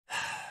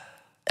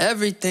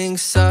Everything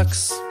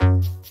sucks.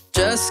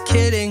 Just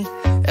kidding,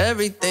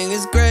 everything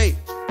is great.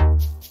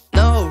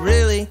 No,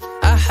 really,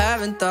 I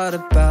haven't thought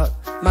about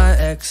my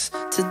ex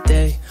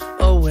today.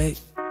 Oh wait,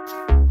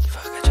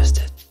 fuck, I just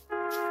did.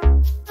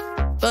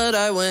 But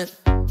I went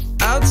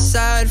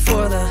outside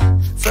for the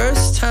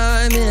first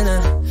time in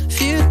a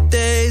few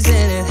days,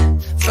 and it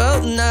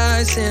felt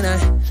nice, and I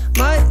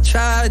might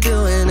try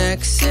doing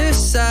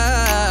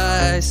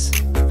exercise.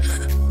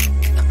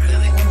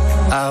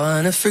 I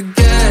wanna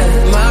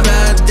forget my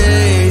bad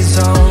days,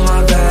 all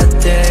my bad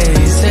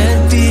days,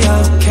 and be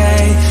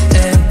okay,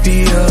 and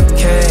be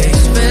okay.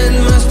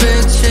 Spend my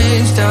spare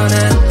change down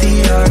at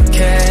the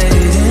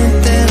arcade,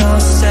 and then I'll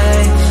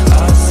say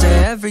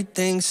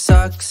everything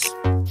sucks.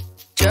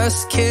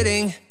 Just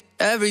kidding,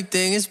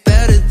 everything is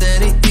better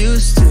than it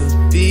used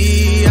to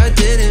be. I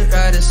didn't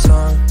write a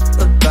song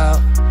about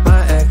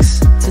my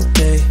ex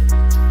today.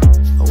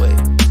 Oh wait,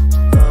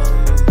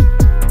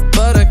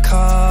 but I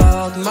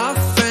called my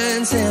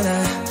friends and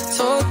I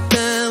told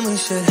them we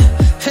should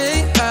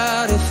hang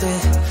out if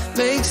it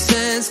makes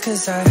sense,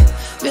 'cause I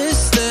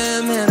miss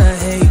them and I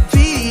hate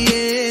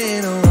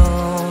being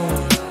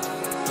alone.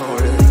 Oh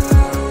really?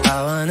 I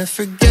wanna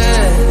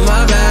forget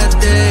my bad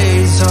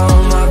days,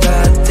 all my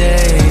bad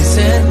days,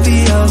 and be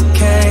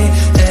okay,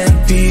 and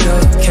be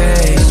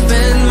okay.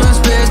 Spend my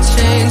spare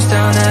change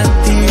down at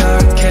the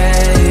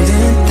arcade,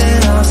 and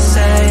then I'll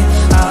say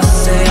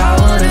I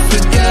wanna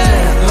forget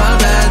my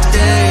bad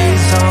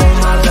days, all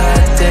my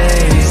bad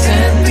days,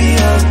 and be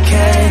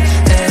okay,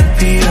 and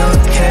be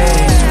okay.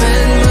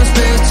 Spend my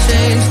spare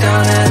change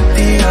down at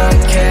the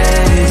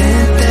arcade,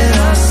 and then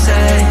I'll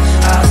say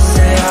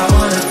I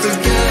wanna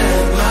forget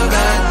my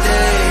bad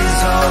days,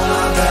 all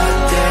my bad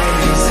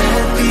days,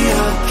 and be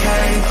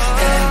okay,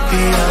 and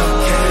be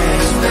okay.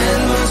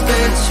 Spend my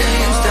spare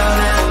change down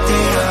at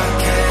the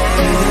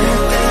arcade,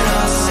 and then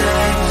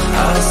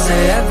I'll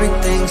say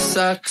everything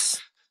sucks.